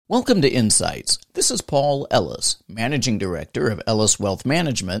Welcome to Insights. This is Paul Ellis, Managing Director of Ellis Wealth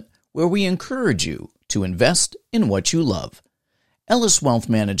Management, where we encourage you to invest in what you love. Ellis Wealth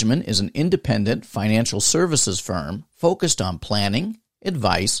Management is an independent financial services firm focused on planning,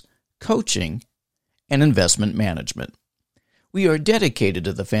 advice, coaching, and investment management. We are dedicated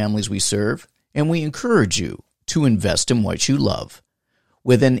to the families we serve, and we encourage you to invest in what you love.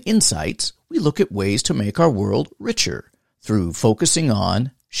 Within Insights, we look at ways to make our world richer through focusing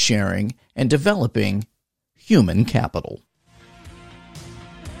on, sharing, and developing human capital.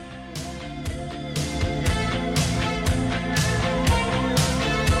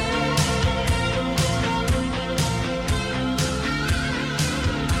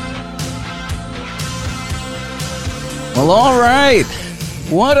 Well, all right.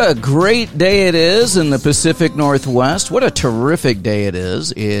 What a great day it is in the Pacific Northwest. What a terrific day it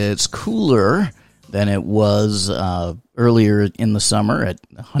is. It's cooler than it was earlier in the summer at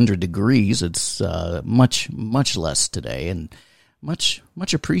 100 degrees. It's much less today, and much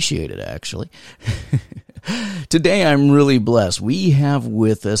appreciated, actually. Today, I'm really blessed. We have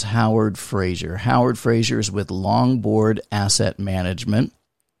with us Howard Frazier. Howard Frazier is with Longboard Asset Management.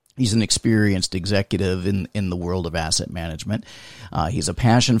 He's an experienced executive in the world of asset management. He's a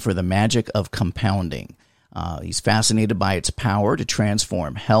passion for the magic of compounding. He's fascinated by its power to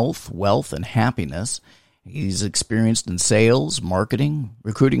transform health, wealth, and happiness. He's experienced in sales, marketing,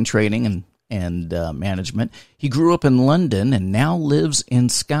 recruiting, training, and management. He grew up in London and now lives in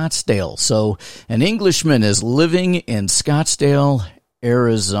Scottsdale. So an Englishman is living in Scottsdale,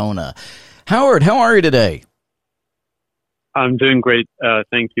 Arizona. Howard, how are you today? I'm doing great.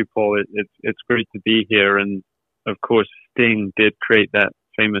 Thank you, Paul. It's great to be here. And of course, Sting did create that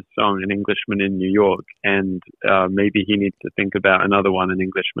famous song, An Englishman in New York, and maybe he needs to think about another one, An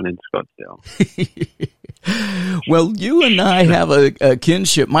Englishman in Scottsdale. Well, you and I have a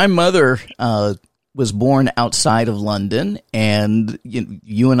kinship. My mother was born outside of London, and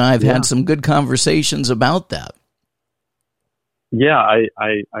you and I have had some good conversations about that. Yeah,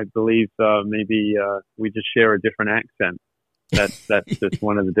 I believe maybe we just share a different accent. That's just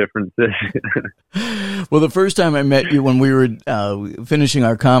one of the differences. Well, the first time I met you when we were finishing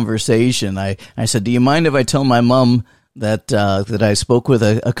our conversation, I said, "Do you mind if I tell my mom that I spoke with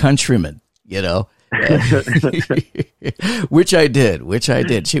a countryman?" You know, which I did.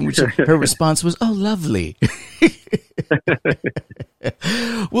 Her response was, "Oh, lovely."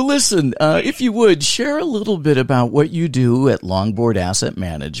 Well, listen, if you would, share a little bit about what you do at Longboard Asset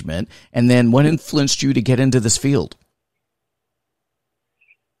Management, and then what influenced you to get into this field.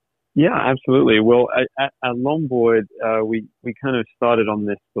 Yeah, absolutely. Well, at Longboard, we kind of started on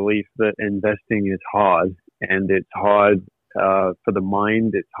this belief that investing is hard, and it's hard for the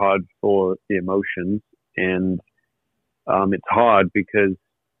mind, it's hard for the emotions, and it's hard because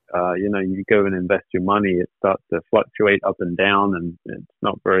you go and invest your money, it starts to fluctuate up and down, and it's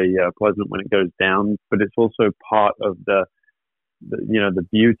not very pleasant when it goes down. But it's also part of the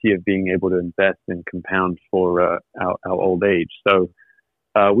beauty of being able to invest and compound for our old age. So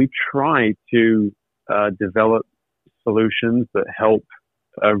we try to develop solutions that help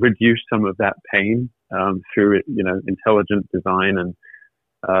reduce some of that pain through intelligent design, and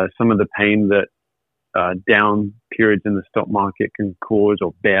some of the pain that down periods in the stock market can cause,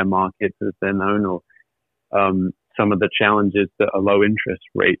 or bear markets as they're known, or some of the challenges that a low interest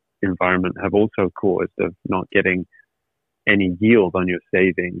rate environment have also caused, of not getting any yield on your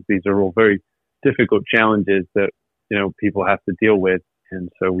savings. These are all very difficult challenges that people have to deal with. And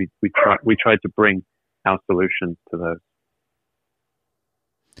so we try to bring our solutions to those.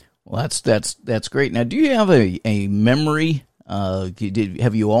 Well, that's great. Now, do you have a memory?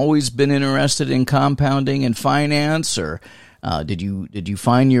 Have you always been interested in compounding and finance, or did you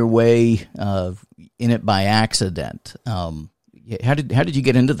find your way in it by accident? How did you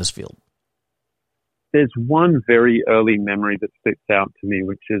get into this field? There's one very early memory that sticks out to me,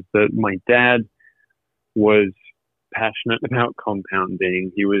 which is that my dad was passionate about compounding.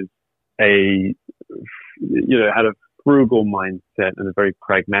 He was had a frugal mindset and a very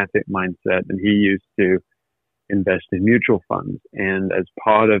pragmatic mindset, and he used to invest in mutual funds. And as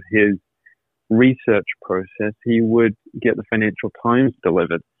part of his research process, he would get the Financial Times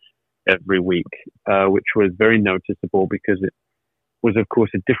delivered every week, which was very noticeable because it was, of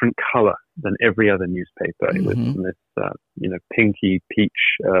course, a different color than every other newspaper. It was in this, pinky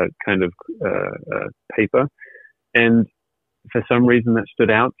peach kind of paper. And for some reason that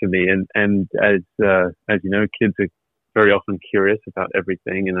stood out to me. And as you know, kids are very often curious about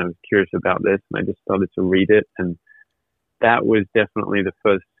everything. And I was curious about this, and I just started to read it. And that was definitely the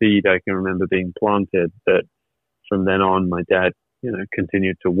first seed I can remember being planted, that from then on, my dad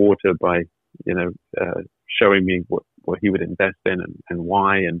continued to water by, showing me what he would invest in and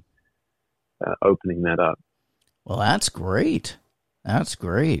why, and opening that up. Well, that's great. That's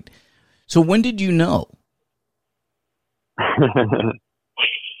great. So when did you know?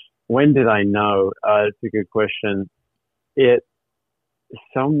 When did I know? It's a good question. It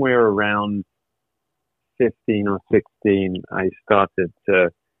somewhere around 15 or 16, I started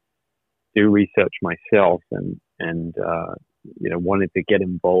to do research myself and wanted to get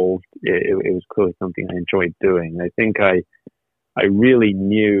involved. It was clearly something I enjoyed doing. I think I really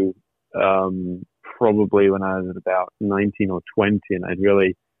knew probably when I was about 19 or 20, and I'd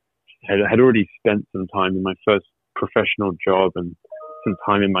really had already spent some time in my first professional job and some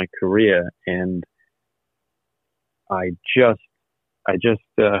time in my career, and I just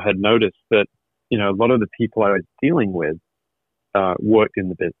had noticed that a lot of the people I was dealing with worked in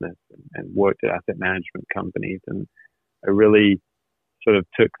the business and worked at asset management companies, and I really sort of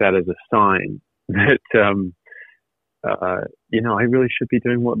took that as a sign that I really should be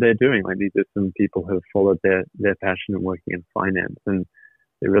doing what they're doing. Like, these are some people who have followed their passion in working in finance, and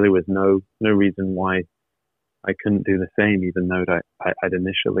there really was no reason why I couldn't do the same, even though I'd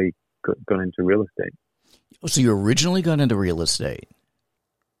initially got into real estate. So you originally got into real estate?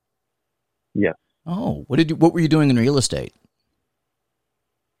 Yes. Oh, what were you doing in real estate?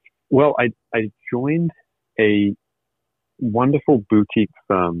 Well, I joined a wonderful boutique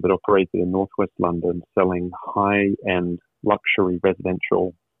firm that operated in Northwest London, selling high-end luxury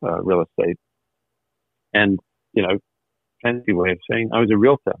residential real estate. And, fancy way of saying I was a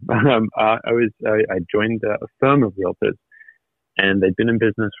realtor. I joined a firm of realtors, and they'd been in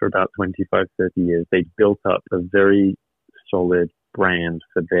business for about 25, 30 years. They built up a very solid brand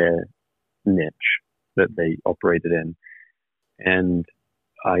for their niche that they operated in. And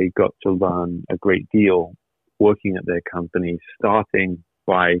I got to learn a great deal working at their company, starting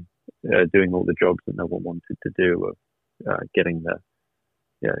by doing all the jobs that no one wanted to do, of getting the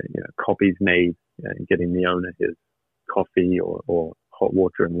copies made, getting the owner his coffee or hot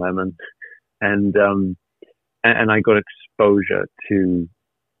water and lemon, and I got exposure to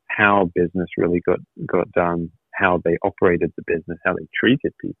how business really got done, how they operated the business, how they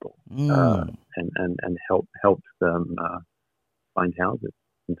treated people, and helped them find houses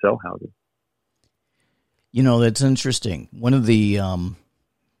and sell houses. That's interesting. One of the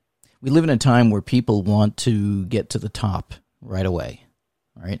we live in a time where people want to get to the top right away,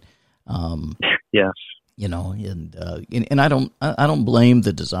 right? Yes. And I don't blame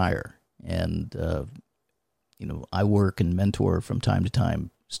the desire. And I work and mentor from time to time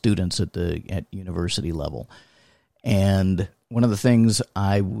students at university level. And one of the things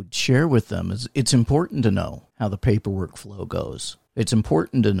I would share with them is it's important to know how the paperwork flow goes. It's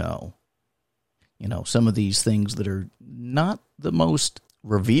important to know, some of these things that are not the most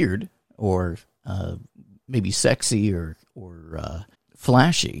revered or maybe sexy or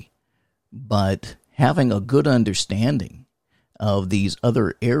flashy, but having a good understanding of these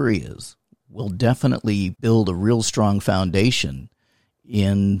other areas will definitely build a real strong foundation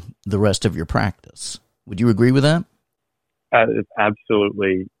in the rest of your practice. Would you agree with that?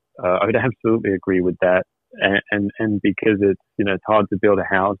 Absolutely. I would absolutely agree with that. And because it's hard to build a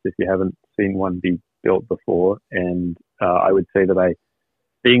house if you haven't seen one be built before. And I would say that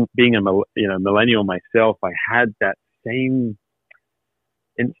being a millennial myself, I had that same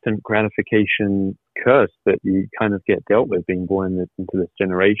instant gratification curse that you kind of get dealt with being born into this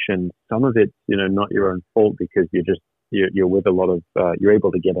generation. Some of it's not your own fault, because you're with a lot of you're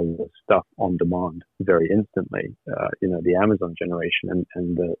able to get a lot of stuff on demand very instantly. The Amazon generation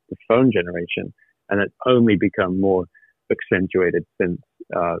and the phone generation, and it's only become more accentuated since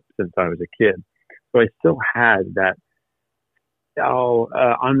I was a kid. So I still had that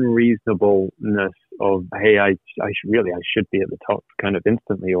unreasonableness of, hey, I should be at the top kind of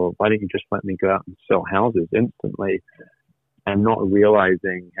instantly, or why don't you just let me go out and sell houses instantly, and not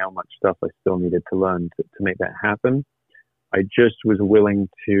realizing how much stuff I still needed to learn to make that happen. I just was willing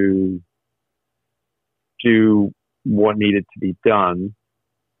to do what needed to be done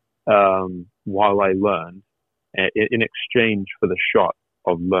while I learned, in exchange for the shot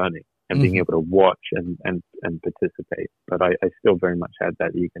of learning and being able to watch and participate. But I still very much had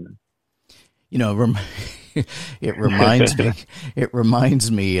that eagerness. It reminds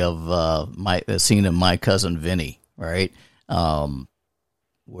me of a scene of My Cousin Vinny, right?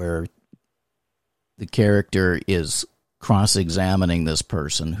 Where the character is cross-examining this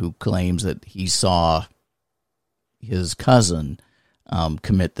person who claims that he saw his cousin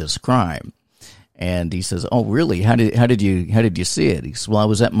commit this crime, and he says, "Oh, really? How did you see it?" He says, "Well, I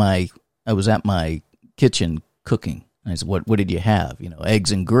was at my kitchen cooking, And I said, what did you have?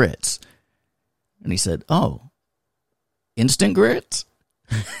 Eggs and grits. And he said, oh, instant grits?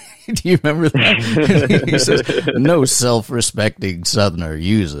 Do you remember that? He says, no self-respecting Southerner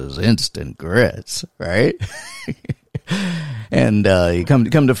uses instant grits, right? And you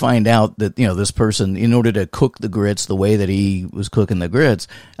come to find out that, this person, in order to cook the grits the way that he was cooking the grits,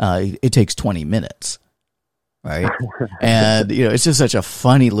 it takes 20 minutes, right? And, it's just such a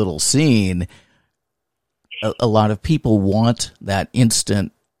funny little scene. A lot of people want that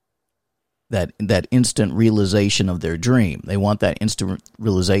instant realization of their dream. They want that instant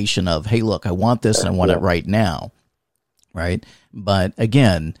realization of, hey, look, I want this and I want it right now, right? But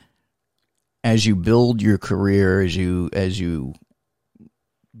again, as you build your career, as you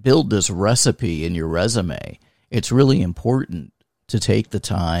build this recipe in your resume, it's really important to take the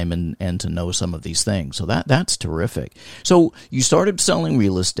time and to know some of these things. So that's terrific. So you started selling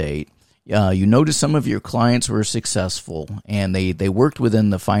real estate. You noticed some of your clients were successful, and they worked within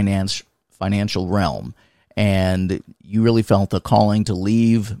the financial realm, and you really felt the calling to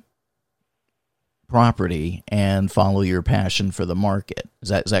leave property and follow your passion for the market. Is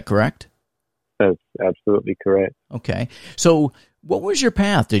that correct? That's absolutely correct. Okay. So what was your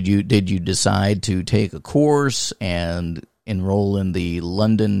path? Did you decide to take a course and enroll in the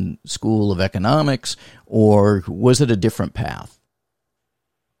London School of Economics, or was it a different path?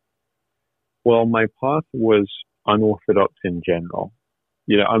 Well, my path was unorthodox in general.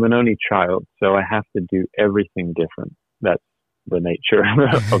 I'm an only child, so I have to do everything different. That's the nature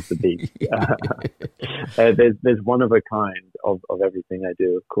of the beast. There's one of a kind of everything I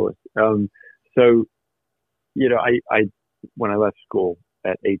do, of course. So, I when I left school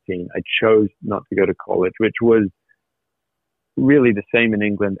at 18, I chose not to go to college, which was really the same in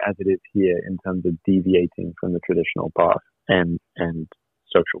England as it is here in terms of deviating from the traditional path and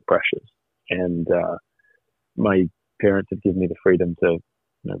social pressures. And my parents have given me the freedom to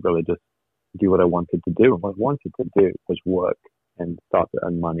really just do what I wanted to do. And what I wanted to do was work and start to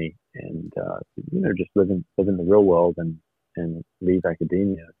earn money and, just live in the real world and leave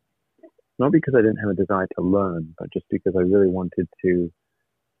academia. Not because I didn't have a desire to learn, but just because I really wanted to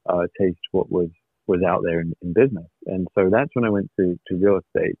taste what was out there in business. And so that's when I went to real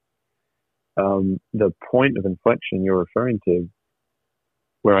estate. The point of inflection you're referring to,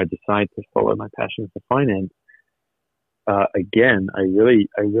 where I decided to follow my passion for finance, again, I really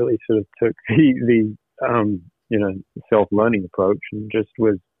sort of took the self-learning approach and just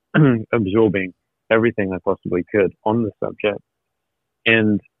was absorbing everything I possibly could on the subject.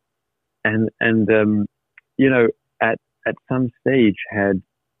 And at some stage had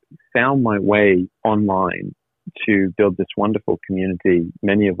found my way online to build this wonderful community,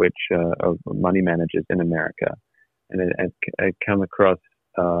 many of which are money managers in America. And I come across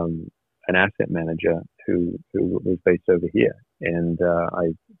an asset manager who was based over here, and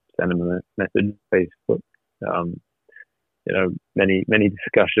I sent him a message on Facebook. Many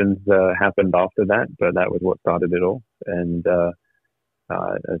discussions happened after that, but that was what started it all. And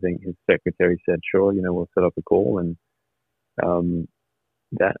I think his secretary said, "Sure, we'll set up a call," and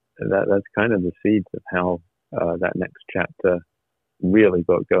that's kind of the seeds of how that next chapter really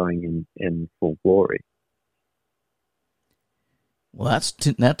got going in full glory. Well,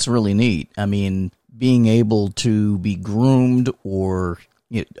 that's really neat. I mean, being able to be groomed or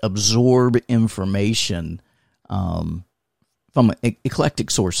absorb information from eclectic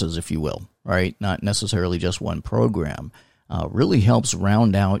sources, if you will, right? Not necessarily just one program, really helps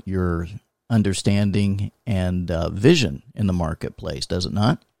round out your understanding and vision in the marketplace, does it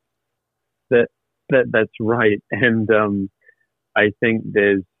not? That's right. And I think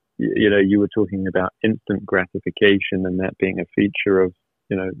there's, you were talking about instant gratification and that being a feature of,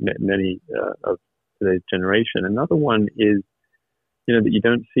 many of today's generation. Another one is, that you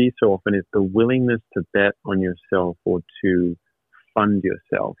don't see so often is the willingness to bet on yourself or to fund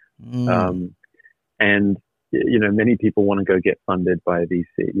yourself. And, many people want to go get funded by a VC.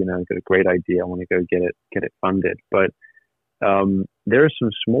 I've got a great idea. I want to go get it funded. But there are some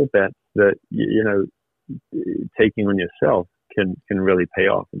small bets that, taking on yourself can really pay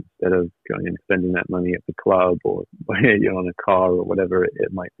off instead of going and spending that money at the club or on a car or whatever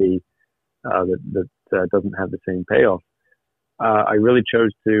it might be that doesn't have the same payoff. I really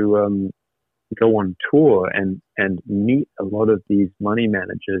chose to go on tour and meet a lot of these money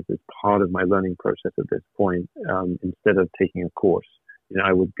managers as part of my learning process at this point, instead of taking a course.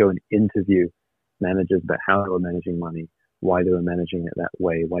 I would go and interview managers about how they were managing money, why they were managing it that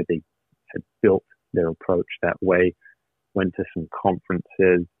way, why they had built their approach that way. Went to some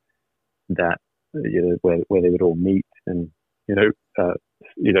conferences that where they would all meet and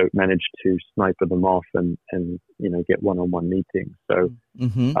managed to sniper them off and get one-on-one meetings. So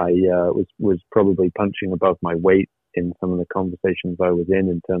I was probably punching above my weight in some of the conversations I was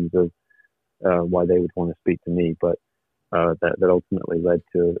in terms of why they would want to speak to me, but that ultimately led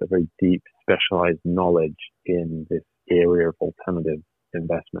to a very deep, specialized knowledge in this area of alternative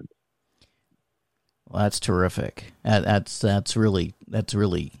investments. Well, that's terrific. That's really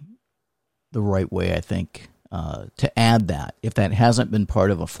the right way, I think, to add that. If that hasn't been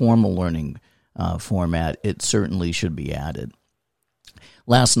part of a formal learning format, it certainly should be added.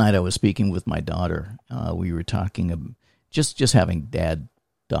 Last night I was speaking with my daughter. We were talking just having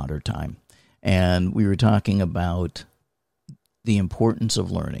dad-daughter time, and we were talking about the importance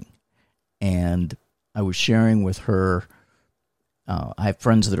of learning. And I was sharing with her, I have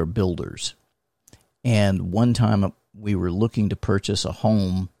friends that are builders, and one time we were looking to purchase a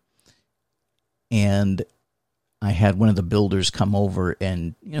home, and I had one of the builders come over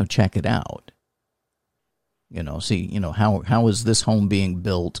and, check it out. See, how is this home being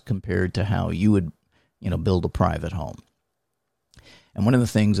built compared to how you would, build a private home? And one of the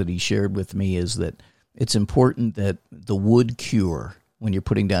things that he shared with me is that it's important that the wood cure, when you're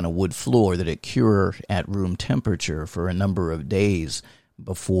putting down a wood floor, that it cure at room temperature for a number of days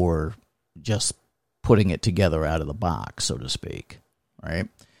before just putting it together out of the box, so to speak, right?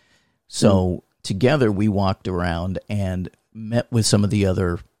 So together we walked around and met with some of the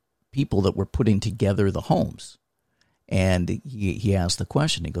other people that were putting together the homes. And he asked the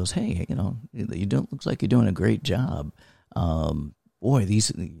question, he goes, hey, looks like you're doing a great job. Boy,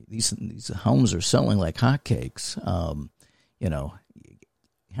 these homes are selling like hotcakes.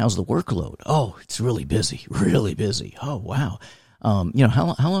 How's the workload? Oh, it's really busy, really busy. Oh, wow.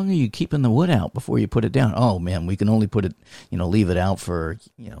 How long are you keeping the wood out before you put it down? Oh man, we can only put it, leave it out for,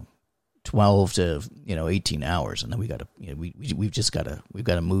 12 to 18 hours, and then we've got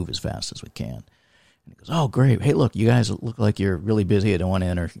to move as fast as we can. And he goes, oh great, hey look, you guys look like you're really busy. I don't want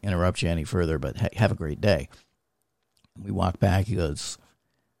to interrupt you any further, but have a great day. And we walk back. He goes,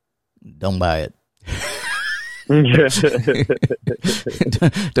 don't buy it.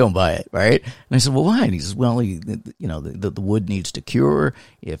 Don't buy it, right? And I said, well, why? And he says, well, the wood needs to cure.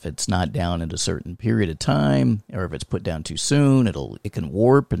 If it's not down in a certain period of time, or if it's put down too soon, it can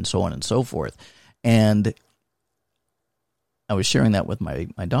warp, and so on and so forth. And I was sharing that with my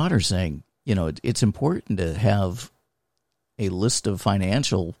daughter, saying, it's important to have a list of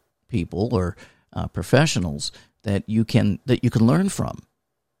financial people or professionals that you can learn from.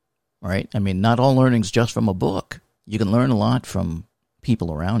 Right? I mean, not all learning's just from a book. You can learn a lot from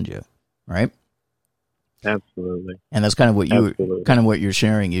people around you, right? Absolutely. And that's kind of what you're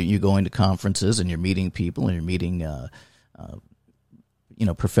sharing. You going to conferences and you're meeting people and you're meeting,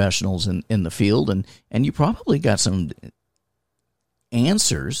 professionals in the field, and you probably got some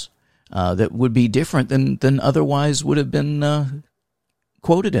answers that would be different than otherwise would have been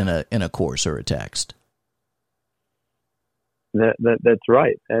quoted in a course or a text. That's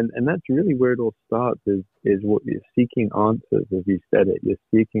right, and that's really where it all starts. Is what you're seeking answers, as you said it. You're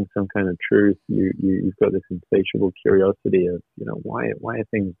seeking some kind of truth. You've got this insatiable curiosity of why are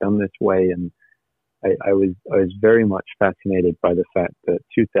things done this way. And I was very much fascinated by the fact that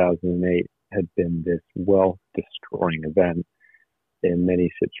 2008 had been this wealth destroying event in many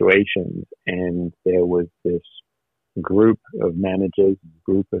situations, and there was this group of managers,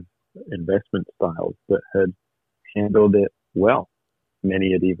 group of investment styles that had handled it well.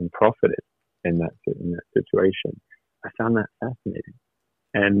 Many had even profited in that situation. I found that fascinating,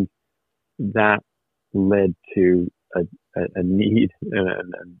 and that led to a need and a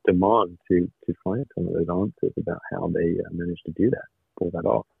demand to find some of those answers about how they managed to do that, pull that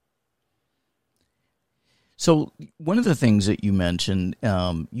off. So one of the things that you mentioned,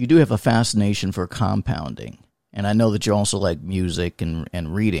 you do have a fascination for compounding, and I know that you also like music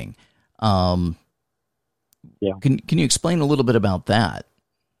and reading. Yeah. Can you explain a little bit about that?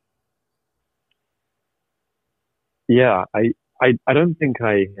 Yeah, I don't think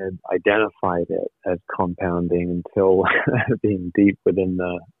I had identified it as compounding until being deeper within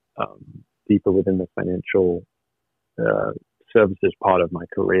the financial services part of my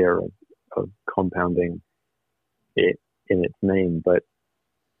career of compounding it in its name. But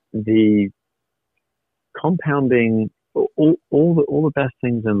the compounding, all the best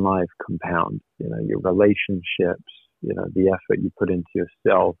things in life compound. Your relationships, the effort you put into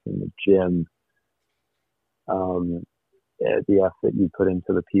yourself in the gym, the effort you put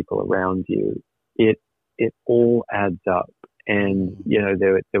into the people around you. It all adds up. And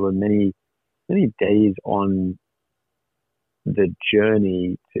there were many days on the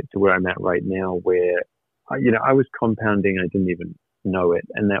journey to where I'm at right now where I was compounding. I didn't even know it.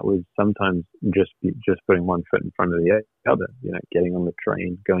 And that was sometimes just putting one foot in front of the other, getting on the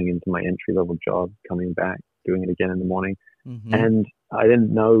train, going into my entry level job, coming back, doing it again in the morning. Mm-hmm. And I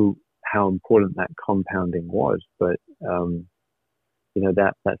didn't know how important that compounding was, but,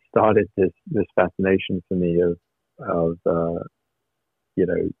 that started this fascination for me of the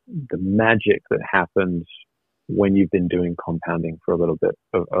magic that happens when you've been doing compounding for a little bit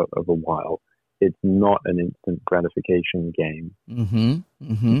of a while. It's not an instant gratification game. Mm-hmm.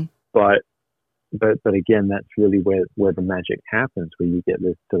 Mm-hmm. But again, that's really where the magic happens, where you get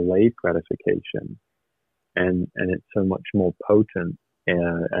this delayed gratification, and it's so much more potent.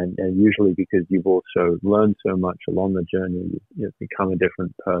 And usually because you've also learned so much along the journey, you've become a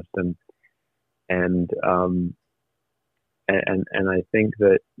different person. And I think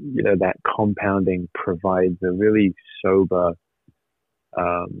that, that compounding provides a really sober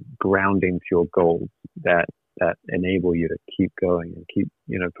grounding to your goals that enable you to keep going and keep,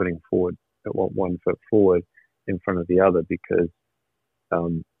 putting forward one foot forward in front of the other, because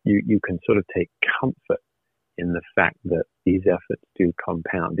you can sort of take comfort in the fact that these efforts do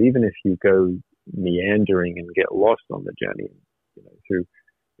compound, even if you go meandering and get lost on the journey, through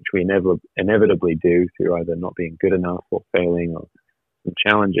which we inevitably do through either not being good enough or failing or some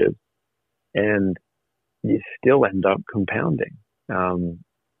challenges, and you still end up compounding. And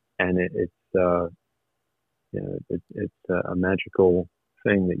it's a magical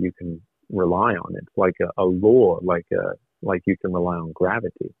thing that you can rely on. It's like a law, like you can rely on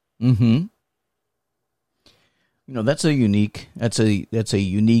gravity. Mm-hmm. That's a unique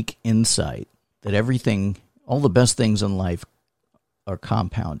insight, that all the best things in life are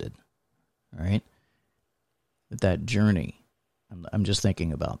compounded, right? That journey. I'm just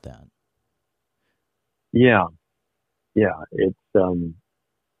thinking about that. Yeah. It's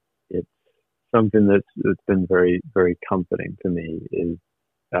something that's been very, very comforting to me, is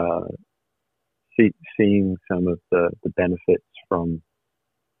seeing some of the benefits from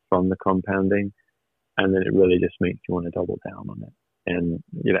the compounding, and then it really just makes you want to double down on it. And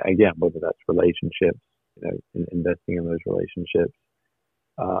again, whether that's relationships, investing in those relationships.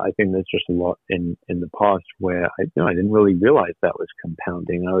 I think there's just a lot in the past where I didn't really realize that was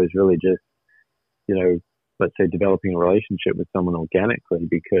compounding. I was really just, let's say, developing a relationship with someone organically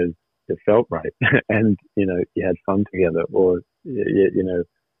because it felt right, and you had fun together, or a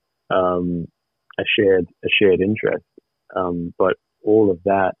shared interest. But all of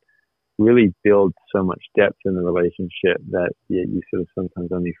that really builds so much depth in the relationship that you sort of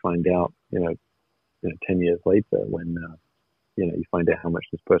sometimes only find out, 10 years later, when you find out how much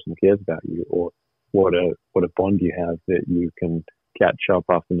this person cares about you, or what a bond you have that you can catch up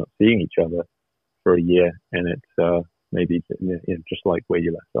after not seeing each other for a year, and it's maybe just like where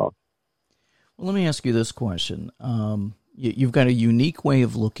you left off. Well, let me ask you this question. You've got a unique way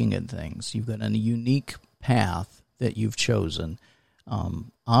of looking at things. You've got a unique path that you've chosen.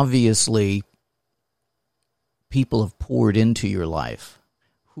 Obviously, people have poured into your life.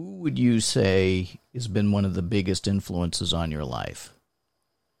 Who would you say has been one of the biggest influences on your life?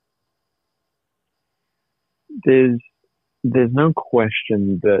 There's no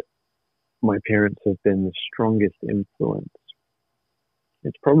question that my parents have been the strongest influence.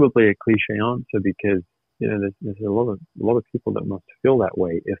 It's probably a cliche answer because there's a lot of people that must feel that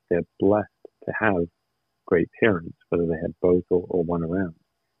way if they're blessed to have great parents, whether they had both or one around.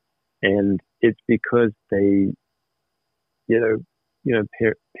 And it's because they,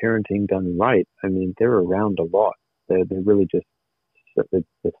 parenting done right. I mean, they're around a lot. They're really just they're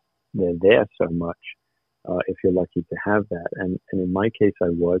there so much. If you're lucky to have that, and in my case, I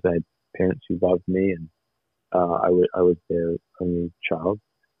had parents who loved me, and I was their only child.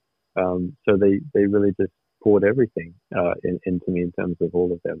 So they really just poured everything into me in terms of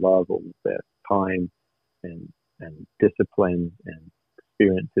all of their love, all of their time, and discipline and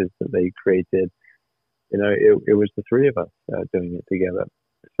experiences that they created. It was the three of us doing it together.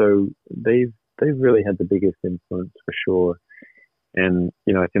 So they've really had the biggest influence for sure. And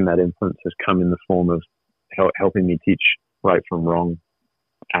I think that influence has come in the form of helping me teach right from wrong,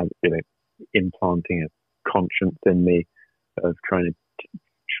 and implanting a conscience in me of trying to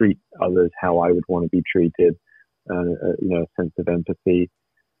treat others how I would want to be treated, a sense of empathy.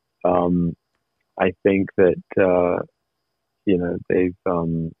 I think that they've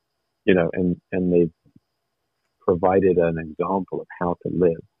and they've provided an example of how to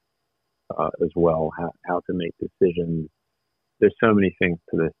live as well, how to make decisions. There's so many things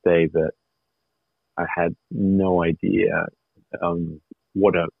to this day that I had no idea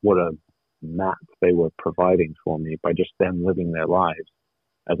what a map they were providing for me by just them living their lives.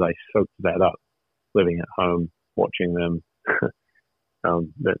 As I soaked that up, living at home, watching them,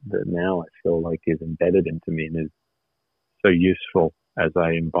 that now I feel like is embedded into me and is so useful as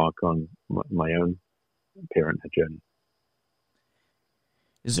I embark on my own parenthood journey.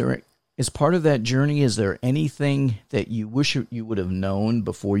 As part of that journey, is there anything that you wish you would have known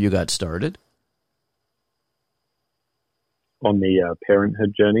before you got started? On the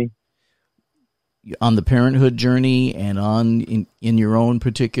parenthood journey? On the parenthood journey and in your own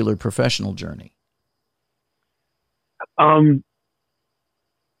particular professional journey?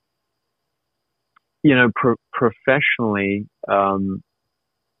 Professionally, I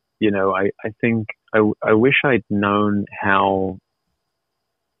think I wish I'd known how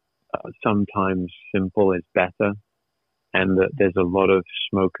sometimes simple is better, and that there's a lot of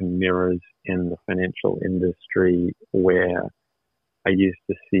smoke and mirrors in the financial industry where I used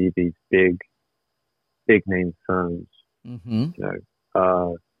to see these big name firms, Mm-hmm.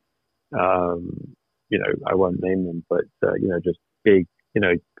 I won't name them, but, just big,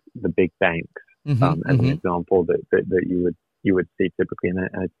 the big banks, Mm-hmm. as an Mm-hmm. example that you would see typically. And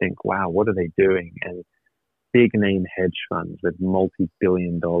I think, wow, what are they doing? And big name hedge funds with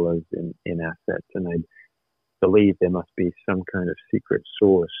multi-billion dollars in assets. And I believe there must be some kind of secret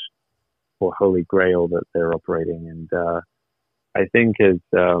source or holy grail that they're operating. And, I think as,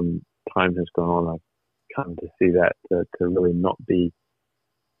 time has gone on, I've come to see that to really not be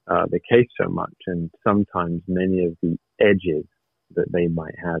the case so much. And sometimes many of the edges that they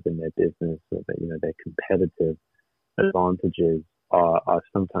might have in their business, or that, their competitive advantages are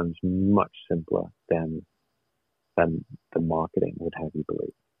sometimes much simpler than the marketing would have you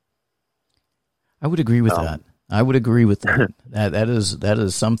believe. I would agree with that. I would agree with that. That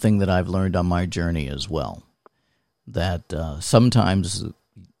is something that I've learned on my journey as well. That sometimes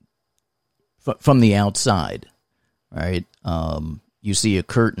from the outside, right, you see a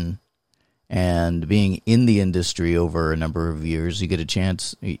curtain, and being in the industry over a number of years, you get a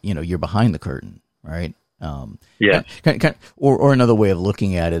chance, you're behind the curtain, right? Yeah. Or another way of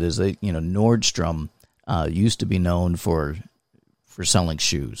looking at it is that, Nordstrom used to be known for selling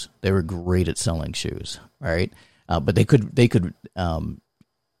shoes. They were great at selling shoes, right? But they could, and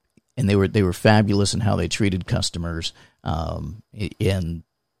they were fabulous in how they treated customers, in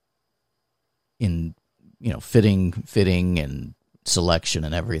fitting and selection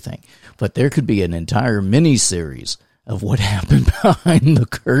and everything. But there could be an entire mini series of what happened behind the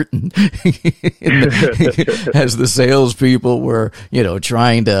curtain as the salespeople were,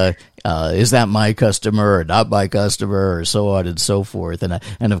 trying to, is that my customer or not my customer, or so on and so forth.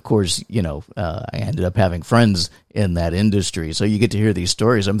 And of course, I ended up having friends in that industry. So you get to hear these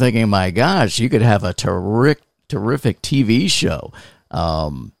stories. I'm thinking, my gosh, you could have a terrific TV show,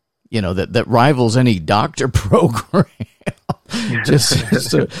 that rivals any doctor program.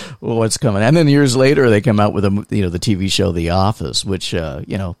 just what's coming. And then years later, they come out with the TV show The Office, which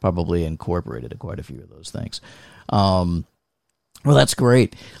probably incorporated quite a few of those things. Well, that's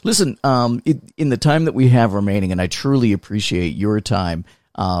great. Listen, in the time that we have remaining, and I truly appreciate your time,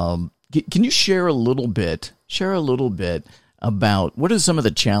 can you share a little bit about what are some of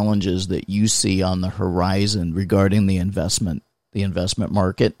the challenges that you see on the horizon regarding the investment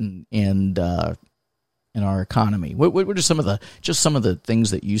market and in our economy? What are some of the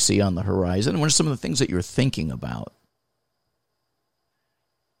things that you see on the horizon, and what are some of the things that you're thinking about?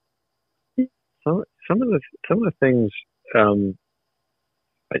 Some of the things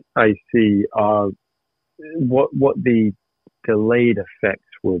I see are what the delayed effects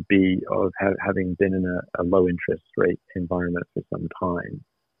will be of having been in a low interest rate environment for some time.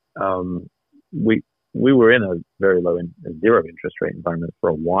 We were in a very low zero interest rate environment for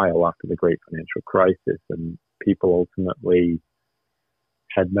a while after the great financial crisis, and people ultimately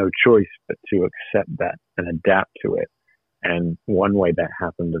had no choice but to accept that and adapt to it. And one way that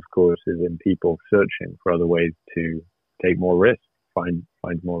happened, of course, is in people searching for other ways to take more risk, find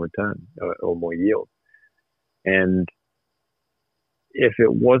more return or more yield. And if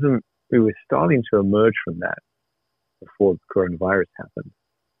it wasn't, we were starting to emerge from that before the coronavirus happened.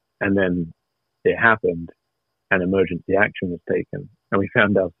 And then it happened and emergency action was taken, and we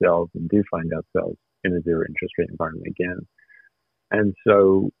found ourselves and do find ourselves in a zero interest rate environment again. And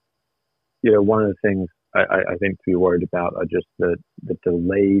so, one of the things I think to be worried about are just the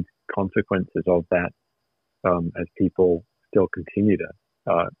delayed consequences of that, as people still continue to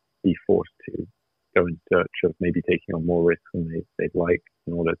be forced to go in search of maybe taking on more risk than they'd like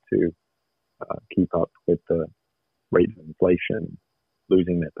in order to keep up with the rate of inflation,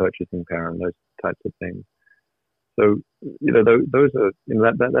 losing their purchasing power, and those types of things. So, those are,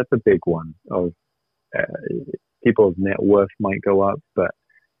 that's a big one of people's net worth might go up, but,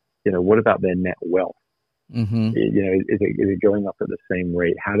 what about their net wealth? Is it going up at the same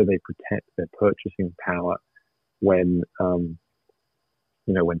rate? How do they protect their purchasing power when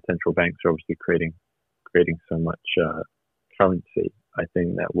when central banks are obviously creating so much currency? I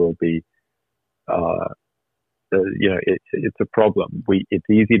think that will be, it's a problem. It's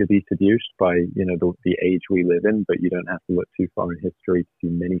easy to be seduced by the age we live in, but you don't have to look too far in history to see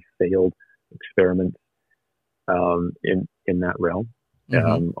many failed experiments in that realm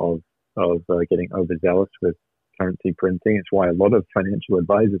of getting overzealous with currency printing. It's why a lot of financial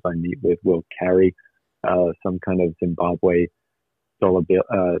advisors I meet with will carry some kind of Zimbabwe dollar bill,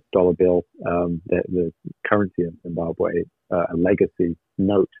 the currency of Zimbabwe, a legacy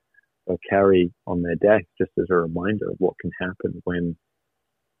note, they'll carry on their desk just as a reminder of what can happen when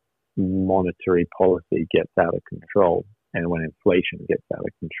monetary policy gets out of control and when inflation gets out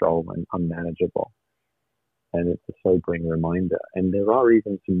of control and unmanageable. And it's a sobering reminder. And there are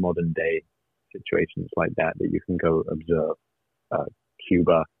even some modern day situations like that you can go observe.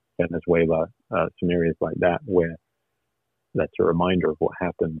 Cuba, Venezuela, some areas like that where that's a reminder of what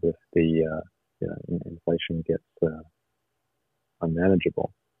happens if the inflation gets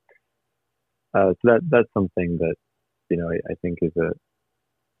unmanageable. So that's something that I think is a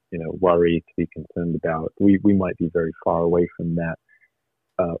worry to be concerned about. We might be very far away from that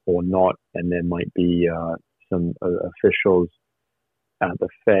or not, and there might be some officials at the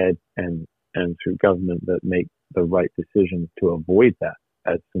Fed and through government that make the right decisions to avoid that,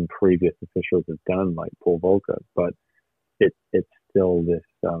 as some previous officials have done, like Paul Volcker. But it's still this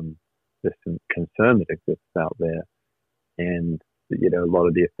concern that exists out there, and a lot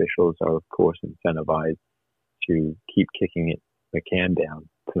of the officials are of course incentivized to keep kicking the can down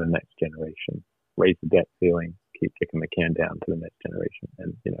to the next generation, raise the debt ceiling, keep kicking the can down to the next generation,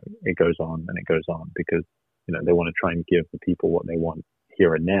 and it goes on and it goes on because they want to try and give the people what they want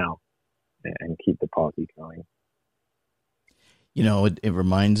here and now, and keep the party going. It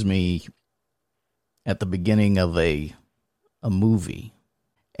reminds me at the beginning of a movie,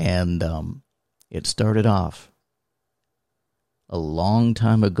 and it started off a long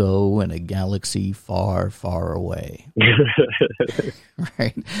time ago in a galaxy far, far away.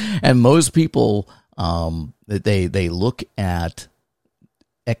 Right? And most people, they look at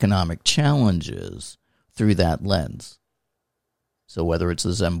economic challenges through that lens. So whether it's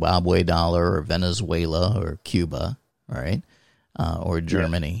the Zimbabwe dollar or Venezuela or Cuba, right, or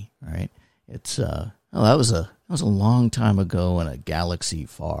Germany, right, it's that was a long time ago in a galaxy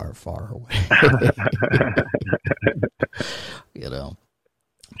far, far away.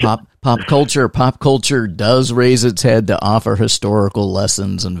 Pop culture does raise its head to offer historical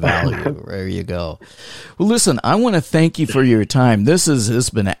lessons and value. There you go. Well, listen, I want to thank you for your time. This has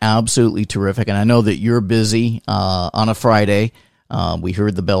been absolutely terrific, and I know that you're busy on a Friday. We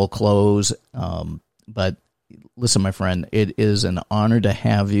heard the bell close, but listen, my friend, it is an honor to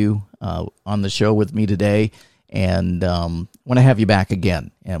have you on the show with me today, and want to have you back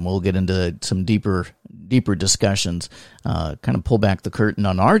again, and we'll get into some deeper discussions, kind of pull back the curtain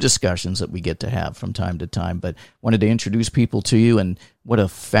on our discussions that we get to have from time to time. But wanted to introduce people to you, and what a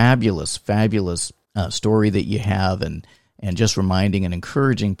fabulous story that you have, and just reminding and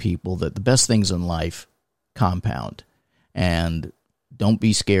encouraging people that the best things in life compound, and don't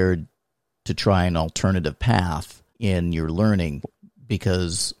be scared to try an alternative path in your learning,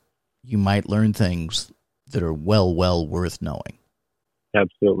 because you might learn things that are well worth knowing.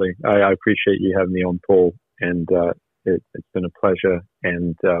 Absolutely. I appreciate you having me on, Paul, and it's been a pleasure.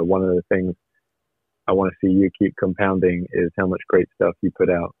 And one of the things I want to see you keep compounding is how much great stuff you put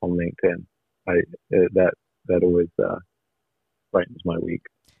out on LinkedIn. That always brightens my week,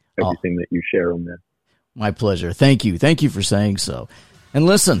 everything that you share on there. My pleasure. Thank you for saying so. And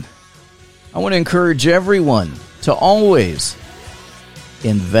listen, I want to encourage everyone to always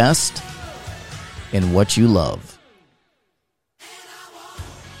invest in what you love.